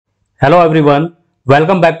Hello everyone,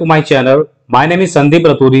 welcome back to my channel. My name is Sandeep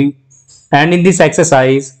Raturi and in this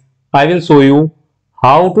exercise, I will show you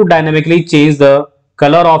how to dynamically change the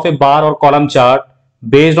color of a bar or column chart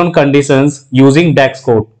based on conditions using DAX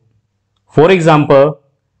code. For example,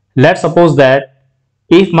 let's suppose that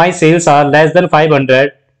if my sales are less than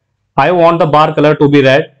 500, I want the bar color to be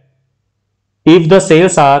red. If the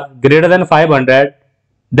sales are greater than 500,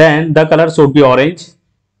 then the color should be orange.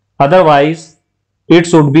 Otherwise, it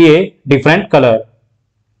should be a different color.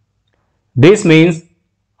 This means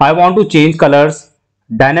I want to change colors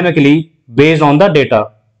dynamically based on the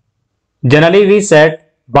data. Generally, we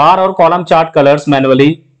set bar or column chart colors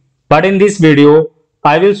manually, but in this video,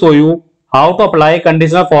 I will show you how to apply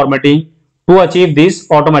conditional formatting to achieve this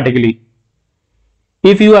automatically.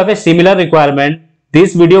 If you have a similar requirement,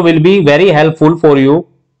 this video will be very helpful for you.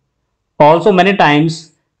 Also, many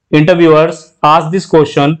times interviewers ask this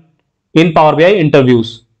question in Power BI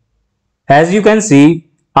interviews. As you can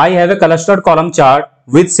see, I have a clustered column chart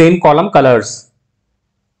with same column colors.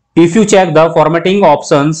 If you check the formatting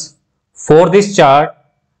options for this chart,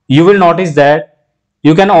 you will notice that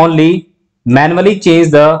you can only manually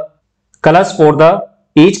change the colors for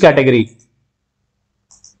each category.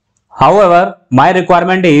 However, my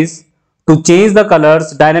requirement is to change the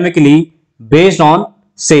colors dynamically based on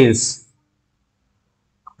sales.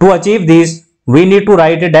 To achieve this, we need to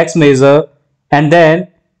write a DAX measure and then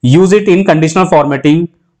use it in conditional formatting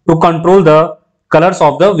to control the colors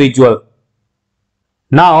of the visual.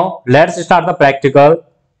 Now, let's start the practical.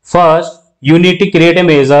 First, you need to create a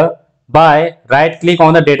measure by right-click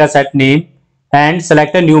on the dataset name and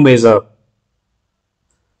select a new measure.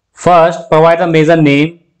 First, provide the measure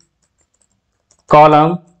name,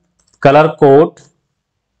 column, color code,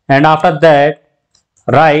 and after that,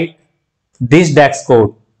 write this DAX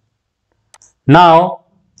code. Now,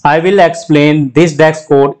 I will explain this DAX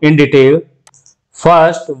code in detail.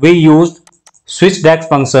 First, we used switch DAX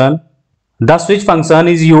function. The switch function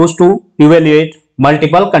is used to evaluate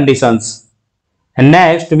multiple conditions. And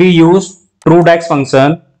next, we use true DAX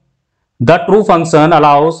function. The true function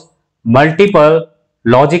allows multiple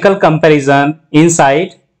logical comparison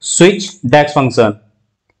inside switch DAX function.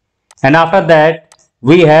 And after that,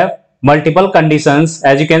 we have multiple conditions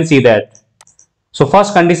as you can see that. So,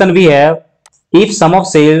 first condition we have, if sum of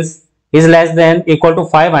sales is less than equal to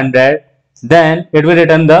 500, then it will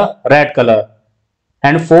return the red color.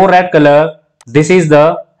 And for red color, this is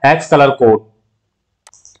the hex color code.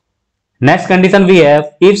 Next condition we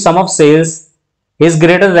have, if sum of sales is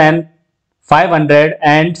greater than 500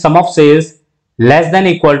 and sum of sales less than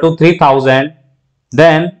equal to 3000,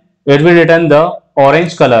 then it will return the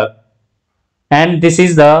orange color. And this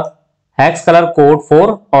is the hex color code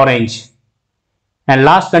for orange. And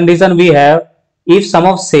last condition we have, if sum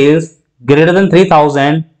of sales greater than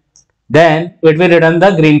 3000, then it will return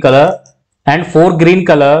the green color, and for green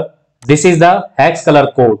color, this is the hex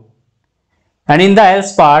color code. And in the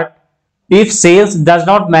else part, if sales does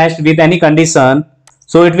not match with any condition,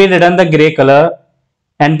 so it will return the gray color,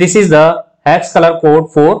 and this is the hex color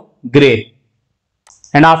code for gray.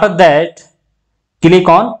 And after that, click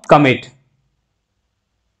on commit.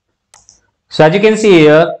 So as you can see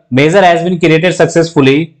here, measure has been created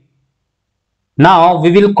successfully. Now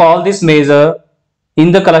we will call this measure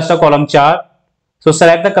in the cluster column chart. So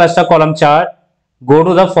select the cluster column chart, go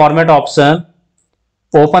to the format option,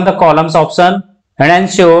 open the columns option and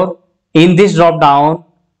ensure in this drop down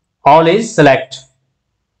all is select.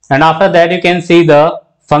 And after that you can see the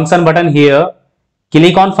function button here.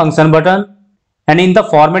 Click on function button and in the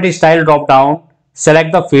format style drop down,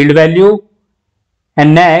 select the field value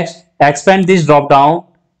and next expand this drop down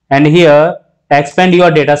and here expand your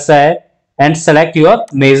data set and select your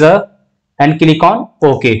measure and click on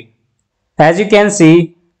OK. As you can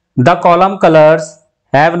see, the column colors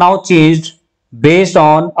have now changed based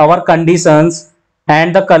on our conditions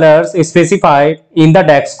and the colors specified in the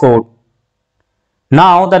DAX code.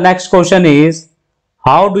 Now the next question is,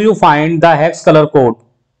 how do you find the hex color code?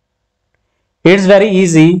 It's very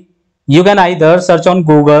easy. You can either search on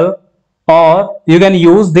Google or you can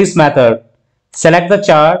use this method. Select the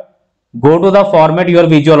chart, go to the format your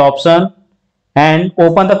visual option and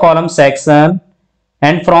open the column section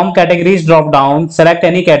and from categories drop down select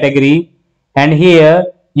any category and here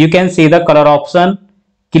you can see the color option.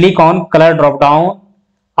 Click on color drop down.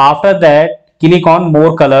 After that click on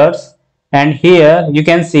more colors and here you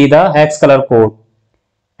can see the hex color code.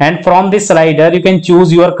 And from this slider you can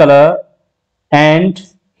choose your color and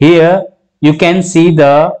here you can see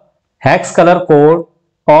the hex color code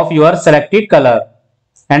of your selected color.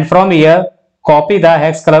 And from here copy the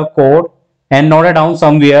hex color code and note it down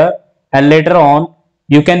somewhere and later on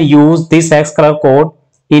you can use this hex color code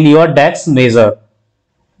in your DAX measure.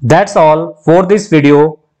 That's all for this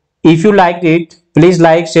video. If you liked it, please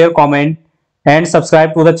like, share, comment and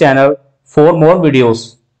subscribe to the channel for more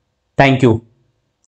videos. Thank you.